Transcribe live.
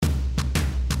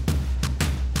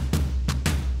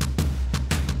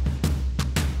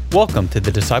Welcome to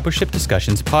the Discipleship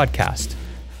Discussions podcast.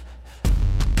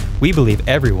 We believe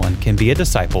everyone can be a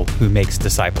disciple who makes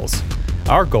disciples.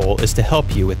 Our goal is to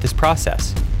help you with this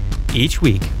process. Each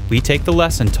week, we take the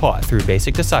lesson taught through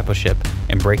basic discipleship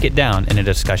and break it down in a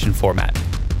discussion format.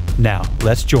 Now,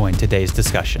 let's join today's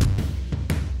discussion.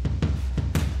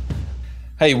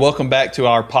 Hey, welcome back to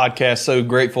our podcast. So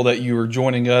grateful that you are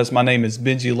joining us. My name is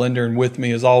Benji Linder, and with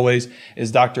me, as always,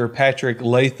 is Dr. Patrick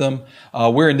Latham.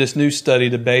 We're in this new study,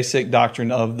 the basic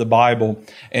doctrine of the Bible.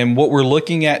 And what we're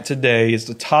looking at today is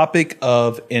the topic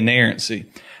of inerrancy.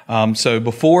 So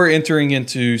before entering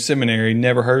into seminary,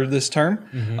 never heard of this term.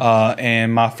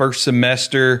 And my first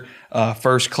semester,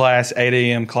 first class, 8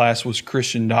 a.m. class was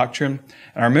Christian doctrine.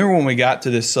 And I remember when we got to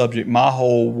this subject, my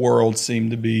whole world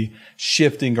seemed to be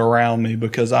shifting around me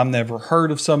because I've never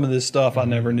heard of some of this stuff. I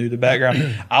never knew the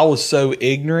background. I was so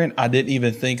ignorant, I didn't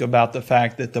even think about the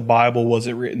fact that the Bible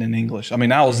wasn't written in English. I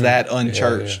mean, I was that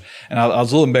unchurched. And I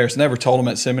was a little embarrassed. Never told them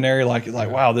at seminary, like,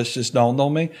 wow, this just dawned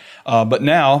on me. But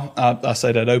now I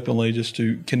say that openly just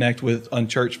to connect with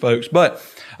unchurched folks. But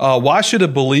why should a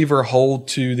believer hold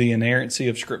to the inerrancy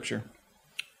of Scripture?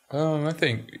 I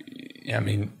think,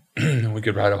 we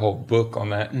could write a whole book on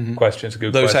that question. It's a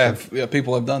good question.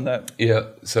 People have done that. Yeah.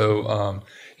 So,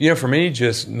 for me,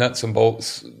 just nuts and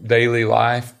bolts, daily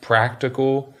life,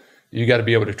 practical. You got to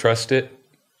be able to trust it.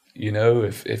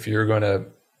 If you're going to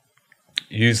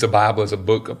use the Bible as a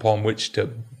book upon which to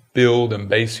build and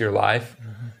base your life,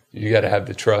 you got to have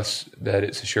the trust that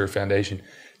it's a sure foundation.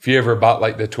 If you ever bought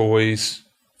like the toys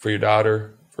for your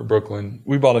daughter, for Brooklyn.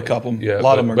 We bought a couple. Yeah, a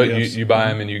lot of them are But gifts. you buy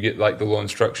them and you get like the little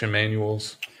instruction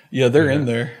manuals. Yeah, they're in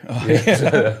there.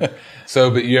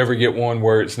 But you ever get one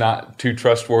where it's not too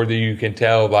trustworthy? You can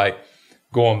tell, like,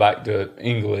 going back to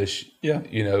English,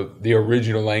 the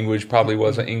original language probably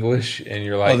wasn't English. And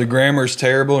you're like, the grammar's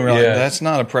terrible. And you're like, that's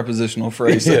not a prepositional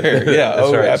phrase there.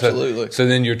 That's right. Absolutely. So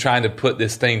then you're trying to put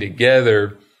this thing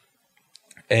together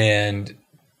and,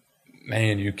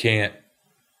 man, you can't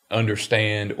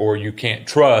understand or you can't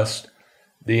trust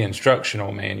the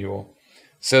instructional manual.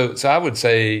 So I would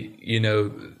say,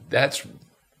 that's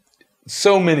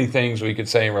so many things we could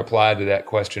say in reply to that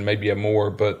question, maybe a more,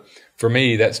 but for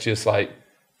me, that's just like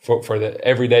for the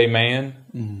everyday man,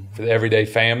 for the everyday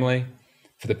family,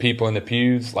 for the people in the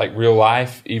pews, like real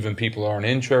life, even people who aren't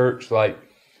in church. Like,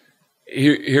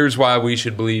 here's why we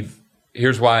should believe.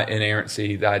 Here's why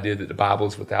inerrancy, the idea that the Bible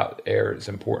is without error, is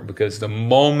important, because the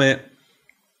moment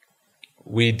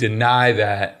we deny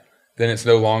that, then it's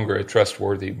no longer a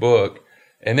trustworthy book.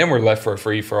 And then we're left for a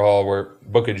free-for-all where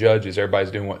Book of Judges, everybody's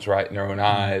doing what's right in their own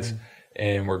eyes,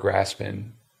 and we're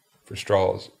grasping for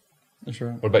straws. That's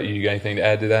right. What about you? You got anything to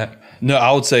add to that? No,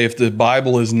 I would say if the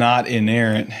Bible is not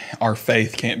inerrant, our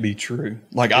faith can't be true.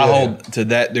 Like, I hold to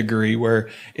that degree where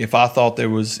if I thought there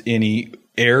was any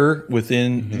error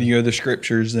within the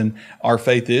Scriptures, then our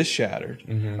faith is shattered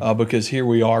because here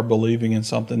we are believing in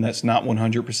something that's not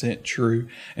 100% true.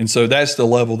 And so that's the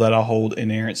level that I hold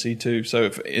inerrancy to. So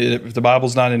if the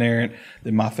Bible's not inerrant,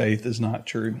 then my faith is not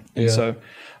true. And so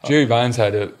Jerry Vines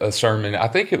had a sermon. I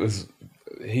think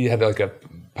he had like a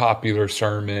popular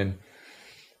sermon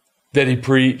that he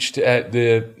preached at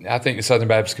the Southern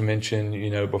Baptist Convention,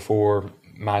 before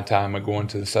my time of going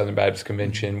to the Southern Baptist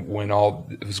Convention, when all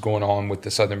was going on with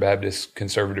the Southern Baptist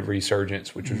conservative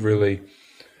resurgence, which was really,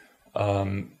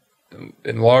 in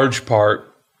large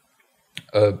part,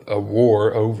 a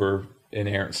war over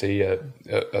inerrancy,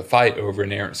 a fight over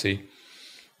inerrancy.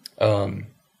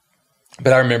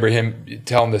 But I remember him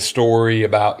telling the story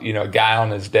about, a guy on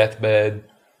his deathbed,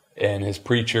 and his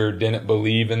preacher didn't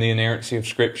believe in the inerrancy of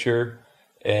Scripture,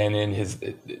 and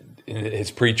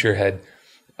his preacher had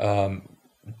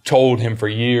told him for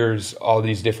years all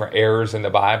these different errors in the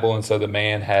Bible, and so the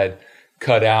man had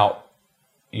cut out,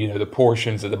 the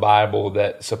portions of the Bible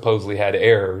that supposedly had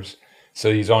errors.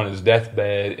 So he's on his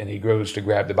deathbed, and he goes to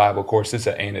grab the Bible. Of course, it's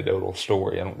an anecdotal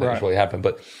story. I don't think it's really happened,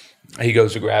 but he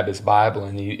goes to grab his Bible,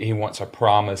 and he wants a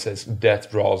promise as death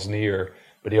draws near,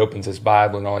 but he opens his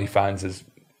Bible, and all he finds is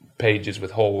pages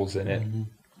with holes in it.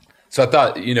 So I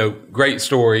thought, great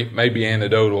story, maybe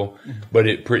anecdotal, but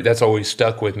that's always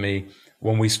stuck with me.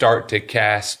 When we start to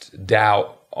cast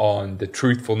doubt on the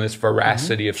truthfulness,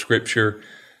 veracity of Scripture,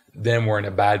 then we're in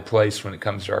a bad place when it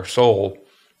comes to our soul.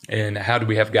 And how do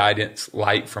we have guidance,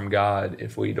 light from God,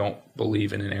 if we don't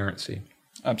believe in inerrancy?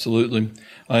 Absolutely.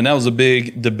 And that was a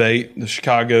big debate, the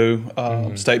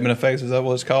Chicago Statement of Faith, is that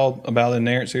what it's called, about the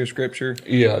inerrancy of Scripture?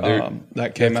 Yeah.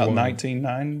 That came out in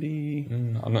 1990.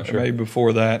 I'm not sure. Maybe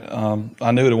before that.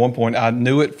 I knew it at one point. I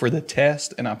knew it for the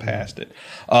test, and I passed it.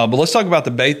 But let's talk about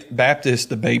the Baptist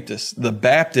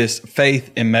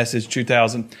Faith and Message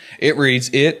 2000. It reads,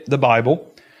 the Bible,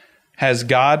 has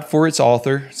God for its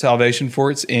author, salvation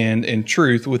for its end, and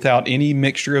truth without any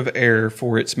mixture of error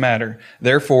for its matter.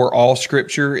 Therefore, all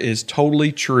Scripture is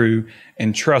totally true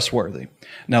and trustworthy.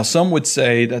 Now, some would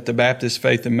say that the Baptist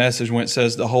Faith and Message, when it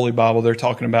says the Holy Bible, they're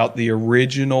talking about the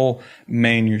original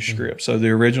manuscript. So the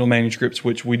original manuscripts,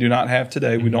 which we do not have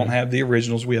today. We don't have the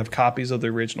originals. We have copies of the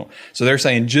original. So they're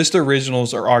saying just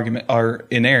originals are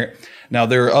inerrant. Now,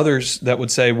 there are others that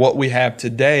would say what we have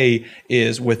today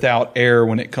is without error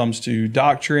when it comes to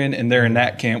doctrine, and they're in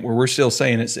that camp where we're still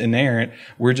saying it's inerrant.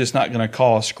 We're just not going to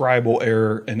call a scribal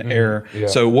error an error. Yeah.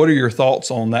 So what are your thoughts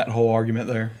on that whole argument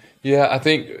there? Yeah, I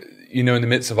think, in the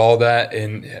midst of all that,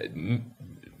 and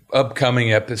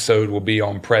upcoming episode will be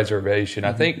on preservation.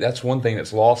 I think that's one thing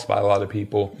that's lost by a lot of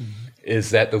people is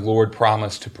that the Lord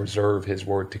promised to preserve His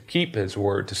Word, to keep His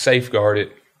Word, to safeguard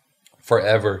it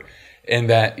forever.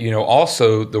 And that,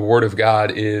 also the Word of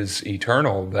God is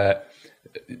eternal, that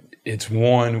it's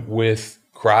one with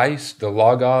Christ, the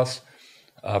Logos.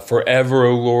 Forever,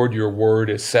 O Lord, your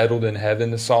Word is settled in heaven,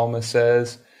 the psalmist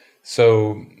says.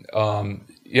 So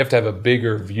you have to have a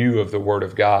bigger view of the Word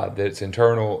of God, that it's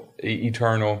eternal,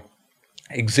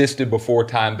 existed before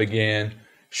time began.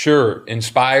 Sure,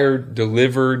 inspired,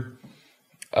 delivered,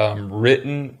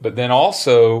 written, but then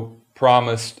also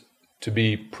promised to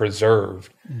be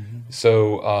preserved.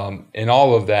 So in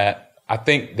all of that, I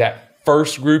think that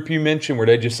first group you mentioned where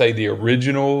they just say the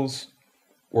originals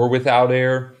were without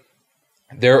error,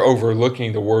 they're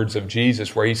overlooking the words of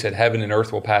Jesus where He said, heaven and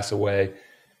earth will pass away,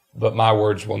 but my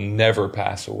words will never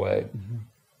pass away.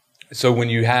 So when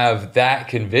you have that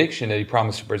conviction that He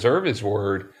promised to preserve His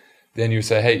Word, then you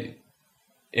say, hey,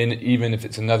 and even if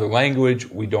it's another language,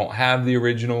 we don't have the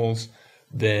originals,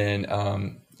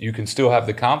 then you can still have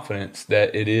the confidence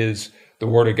that it is the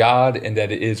Word of God and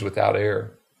that it is without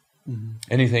error.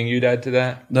 Anything you'd add to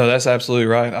that? No, that's absolutely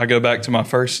right. I go back to my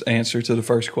first answer to the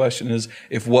first question is,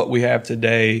 if what we have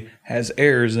today has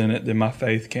errors in it, then my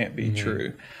faith can't be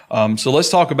true. So let's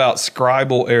talk about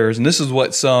scribal errors. And this is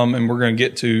what and we're going to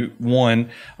get to one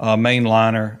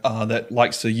mainliner that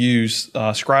likes to use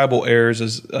scribal errors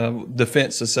as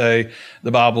defense to say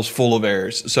the Bible's full of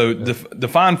errors. So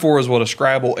define for us what a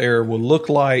scribal error would look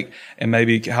like, and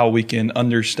maybe how we can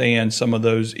understand some of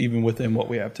those even within what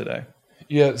we have today.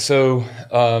 Yeah, so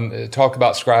talk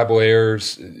about scribal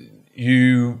errors.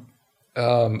 You,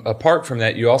 apart from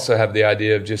that, you also have the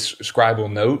idea of just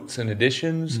scribal notes and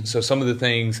additions. So some of the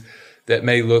things that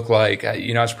may look like,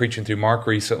 I was preaching through Mark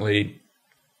recently,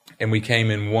 and we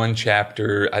came in one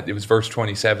chapter, it was verse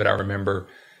 27, I remember.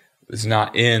 It was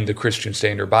not in the Christian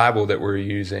Standard Bible that we're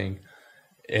using.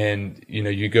 And,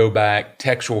 you go back,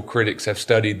 textual critics have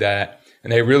studied that,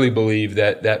 and they really believe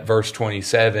that verse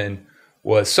 27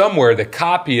 was somewhere the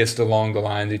copyist along the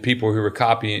line, the people who were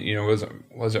copying,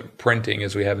 wasn't printing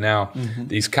as we have now.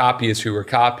 These copyists who were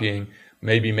copying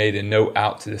maybe made a note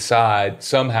out to the side.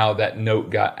 Somehow that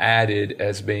note got added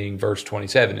as being verse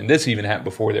 27. And this even happened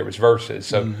before there was verses.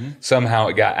 So somehow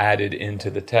it got added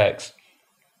into the text.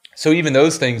 So even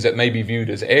those things that may be viewed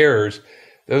as errors,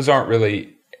 those aren't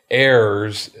really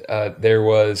errors. There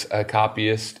was a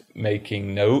copyist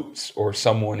making notes, or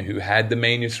someone who had the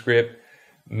manuscript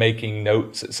making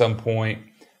notes at some point,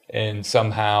 and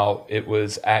somehow it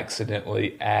was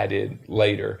accidentally added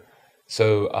later.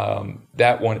 So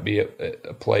that wouldn't be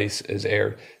a place as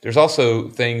error. There's also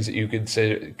things that you could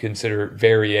consider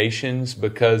variations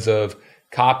because of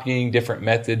copying, different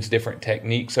methods, different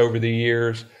techniques over the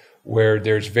years, where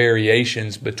there's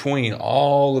variations between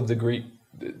all of the Greek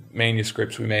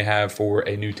manuscripts we may have for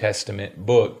a New Testament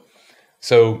book.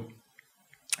 So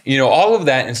all of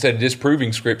that, instead of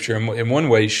disproving Scripture, in one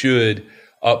way should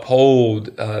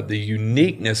uphold the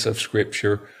uniqueness of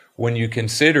Scripture when you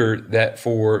consider that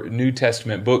for New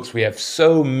Testament books, we have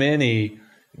so many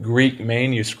Greek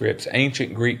manuscripts,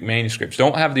 ancient Greek manuscripts,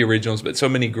 don't have the originals, but so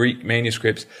many Greek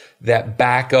manuscripts that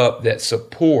back up, that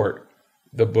support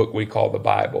the book we call the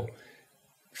Bible.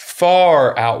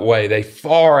 Far outweigh the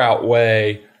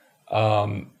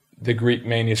Greek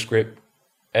manuscript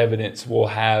evidence we'll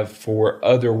have for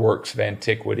other works of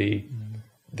antiquity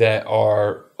that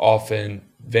are often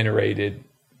venerated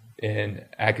in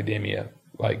academia,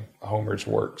 like Homer's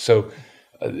work. So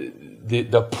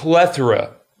the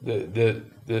plethora, the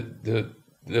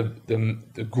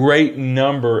great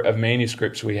number of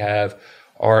manuscripts we have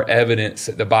are evidence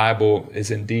that the Bible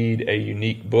is indeed a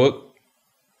unique book.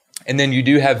 And then you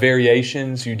do have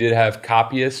variations. You did have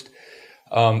copyists.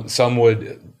 Some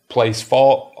would place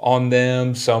fault on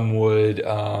them. Some would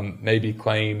maybe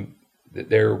claim that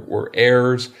there were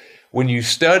errors. When you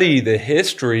study the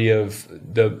history of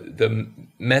the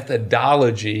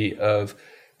methodology of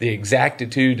the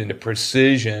exactitude and the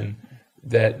precision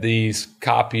that these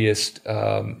copyists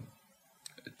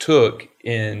took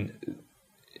in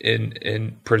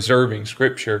preserving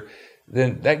Scripture,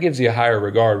 then that gives you a higher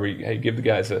regard. Where you, hey, give the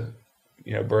guys a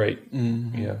break, give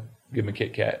them a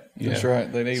Kit Kat. That's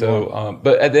right. They need one.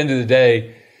 But at the end of the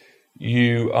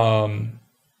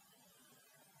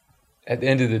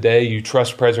day, you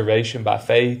trust preservation by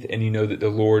faith, and you know that the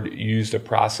Lord used a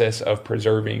process of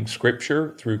preserving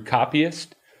Scripture through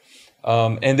copyists.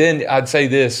 And then I'd say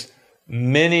this: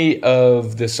 many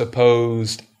of the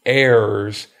supposed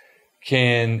errors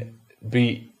can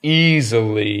be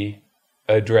easily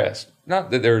addressed.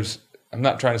 Not that I'm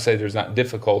not trying to say there's not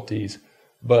difficulties,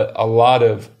 but a lot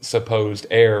of supposed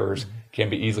errors can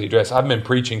be easily addressed. I've been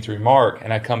preaching through Mark,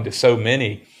 and I come to so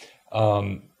many.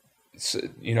 I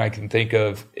can think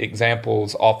of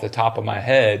examples off the top of my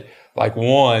head, like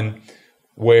one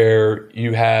where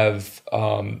you have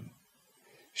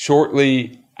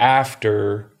shortly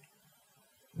after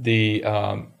the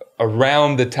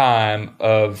around the time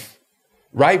of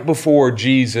right before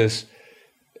Jesus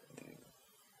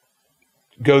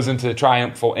goes into the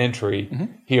triumphal entry,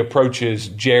 he approaches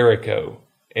Jericho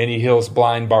and he heals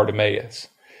blind Bartimaeus.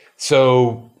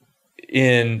 So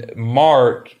in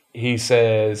Mark, he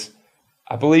says,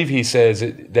 I believe he says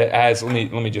that as, let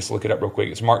me just look it up real quick.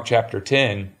 It's Mark chapter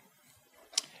 10.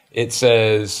 It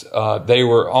says they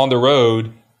were on the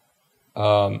road.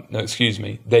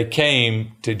 They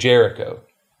came to Jericho.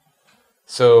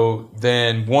 So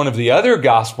then one of the other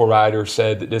gospel writers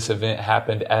said that this event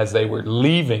happened as they were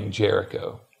leaving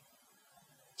Jericho.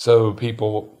 So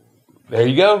people, there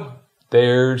you go.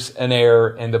 There's an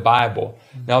error in the Bible.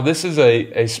 Now, this is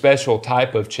a special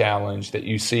type of challenge that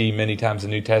you see many times in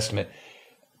the New Testament.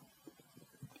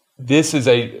 This is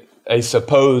a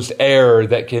supposed error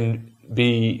that can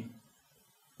be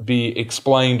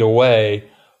explained away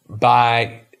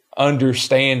by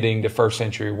understanding the first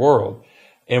century world.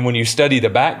 And when you study the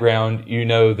background, you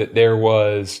know that there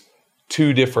was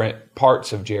two different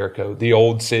parts of Jericho, the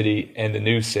old city and the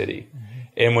new city.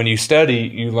 And when you study,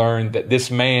 you learn that this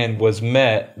man was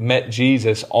met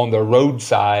Jesus on the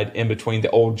roadside in between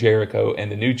the old Jericho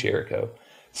and the new Jericho.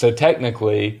 So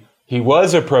technically, he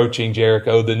was approaching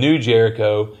Jericho, the new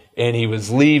Jericho, and he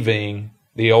was leaving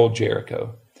the old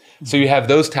Jericho. So you have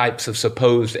those types of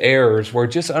supposed errors where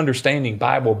just understanding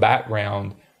Bible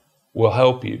background will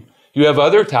help you. You have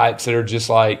other types that are just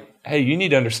like, hey, you need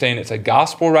to understand it's a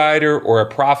gospel writer or a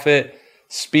prophet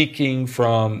speaking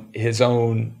from his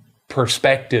own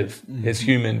perspective, his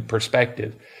human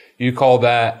perspective. You call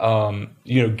that,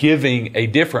 giving a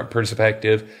different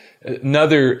perspective.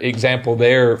 Another example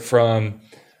there from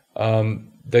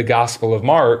the Gospel of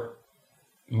Mark.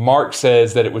 Mark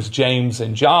says that it was James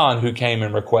and John who came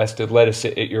and requested, let us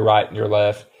sit at your right and your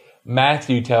left.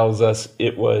 Matthew tells us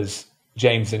it was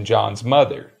James and John's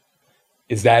mother.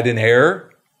 Is that an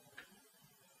error?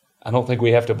 I don't think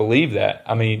we have to believe that.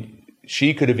 I mean,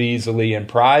 she could have easily in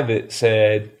private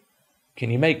said,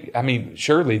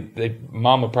 surely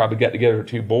mama probably got together with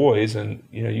two boys and,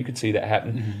 you could see that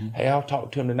happen. Hey, I'll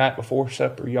talk to him tonight before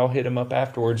supper. Y'all hit him up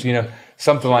afterwards,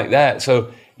 something like that.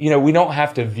 So, we don't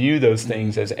have to view those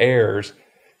things as errors.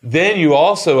 Then you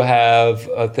also have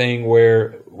a thing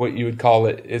where what you would call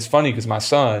it's funny because my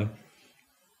son,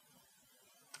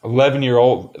 11 years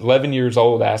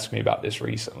old, asked me about this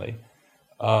recently.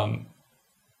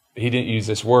 He didn't use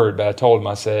this word, but I told him,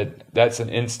 I said, that's an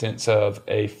instance of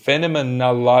a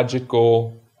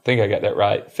phenomenological, I think I got that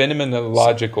right,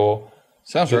 phenomenological.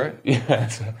 Sounds right. Yeah,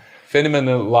 it's a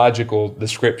phenomenological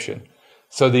description.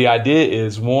 So the idea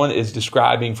is one is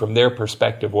describing from their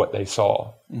perspective what they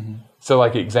saw. So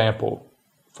like example,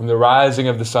 from the rising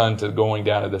of the sun to the going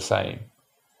down of the same.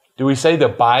 Do we say the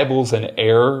Bible's an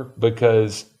error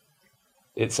because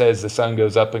it says the sun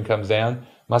goes up and comes down?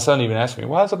 My son even asked me,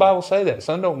 why does the Bible say that?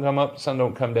 Sun don't come up, sun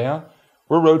don't come down.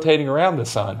 We're rotating around the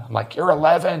sun. I'm like, you're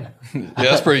 11. Yeah,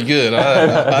 that's pretty good.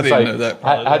 I didn't know that.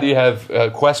 How do you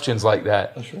have questions like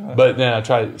that? That's right. But then I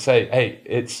try to say, hey,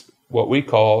 it's what we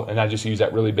call, and I just use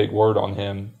that really big word on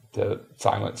him to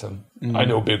silence him. I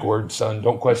know big words, son.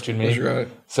 Don't question me. That's right.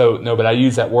 So, no, but I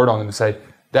use that word on him to say,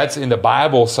 that's in the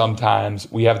Bible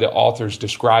sometimes. We have the authors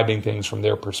describing things from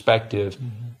their perspective,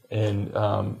 and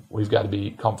we've got to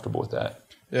be comfortable with that.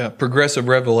 Yeah, progressive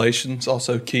revelation is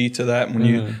also key to that. When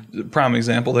you, prime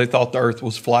example, they thought the earth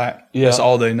was flat. Yeah. That's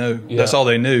all they knew. Yeah. That's all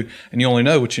they knew. And you only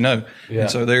know what you know. Yeah.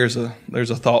 And so there's a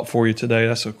thought for you today.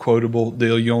 That's a quotable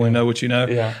deal. You only know what you know.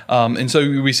 Yeah. And so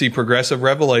we see progressive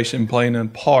revelation playing a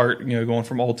part, going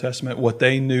from Old Testament, what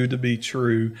they knew to be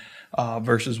true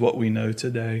versus what we know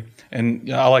today.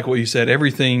 And I like what you said.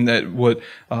 Everything that would,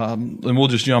 and we'll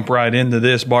just jump right into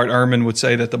this. Bart Ehrman would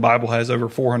say that the Bible has over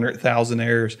 400,000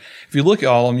 errors. If you look at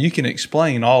all of them, you can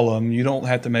explain all of them. You don't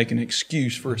have to make an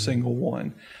excuse for a single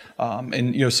one.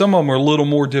 And some of them are a little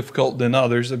more difficult than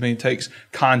others. I mean, it takes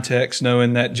context,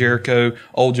 knowing that Jericho,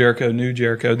 old Jericho, new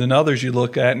Jericho. Then others you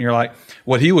look at and you're like,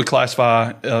 what he would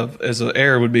classify as an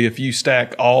error would be if you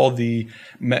stack all the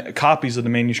copies of the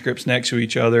manuscripts next to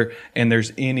each other and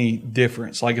there's any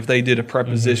difference. Like if they did a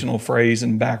prepositional phrase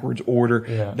in backwards order,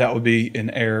 that would be an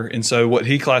error. And so what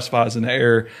he classifies an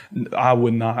error, I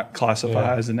would not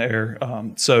classify as an error.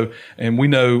 And we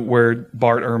know where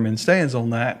Bart Ehrman stands on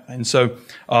that. And so,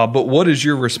 but what is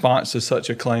your response to such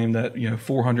a claim that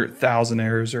 400,000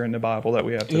 errors are in the Bible that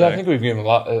we have today? Yeah, I think we've given a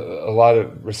lot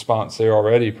of response there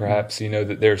already. Perhaps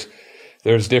that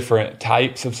there's different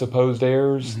types of supposed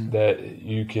errors that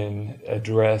you can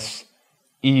address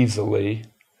easily.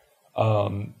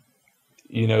 There's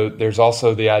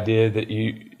also the idea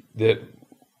that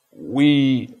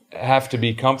we have to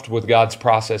be comfortable with God's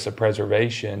process of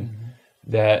preservation.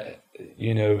 That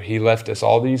He left us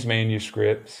all these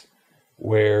manuscripts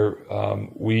where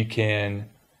we can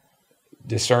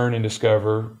discern and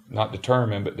discover, not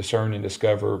determine, but discern and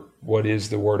discover what is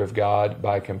the Word of God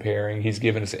by comparing. He's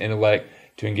given us an intellect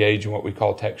to engage in what we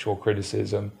call textual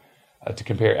criticism, to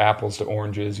compare apples to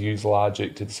oranges, use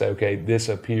logic to say, okay, this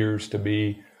appears to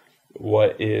be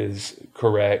what is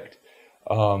correct.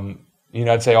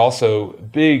 I'd say also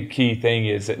big key thing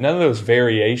is that none of those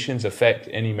variations affect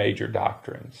any major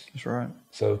doctrines. That's right.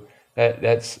 So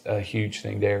that's a huge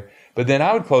thing there. But then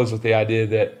I would close with the idea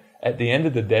that at the end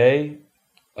of the day,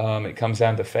 it comes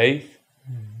down to faith.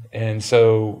 And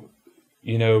so,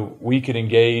 we could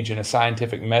engage in a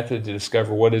scientific method to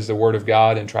discover what is the Word of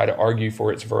God and try to argue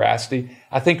for its veracity.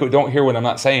 I think, don't hear what I'm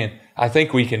not saying. I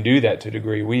think we can do that to a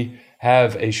degree. We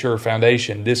have a sure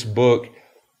foundation. This book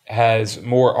has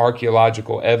more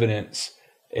archaeological evidence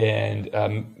and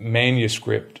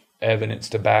manuscript evidence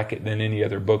to back it than any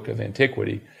other book of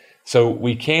antiquity. So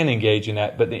we can engage in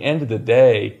that. But at the end of the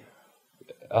day,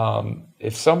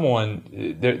 if someone,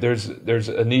 there's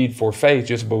a need for faith,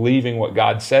 just believing what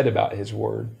God said about His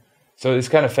Word. So it's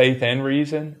kind of faith and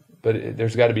reason, but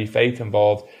there's got to be faith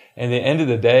involved. And at the end of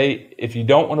the day, if you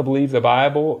don't want to believe the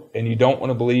Bible and you don't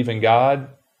want to believe in God,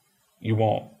 you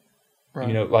won't.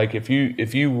 Right. Like if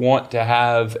you want to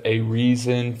have a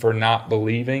reason for not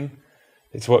believing,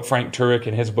 it's what Frank Turek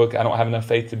in his book, I Don't Have Enough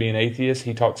Faith to Be an Atheist,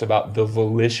 he talks about the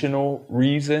volitional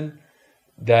reason.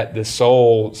 That the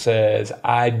soul says,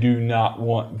 I do not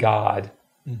want God.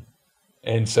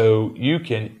 And so you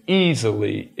can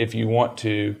easily, if you want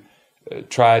to,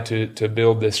 try to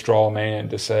build this straw man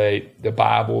to say the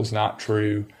Bible's not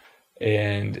true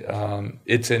and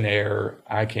it's an error,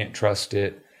 I can't trust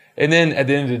it. And then at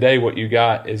the end of the day, what you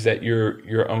got is that you're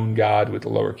your own God with a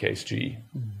lowercase g.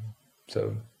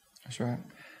 So that's right.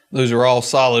 Those are all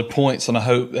solid points, and I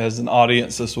hope as an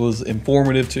audience this was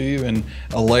informative to you and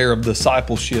a layer of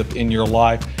discipleship in your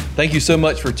life. Thank you so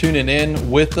much for tuning in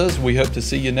with us. We hope to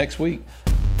see you next week.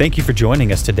 Thank you for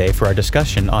joining us today for our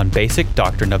discussion on basic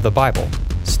doctrine of the Bible.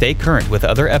 Stay current with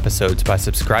other episodes by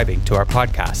subscribing to our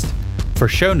podcast. For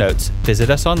show notes, visit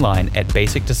us online at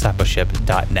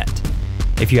basicdiscipleship.net.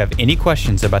 If you have any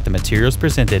questions about the materials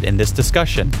presented in this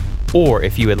discussion, or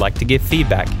if you would like to give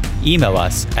feedback, email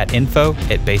us at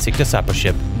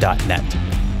info@basicdiscipleship.net.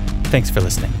 Thanks for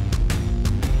listening.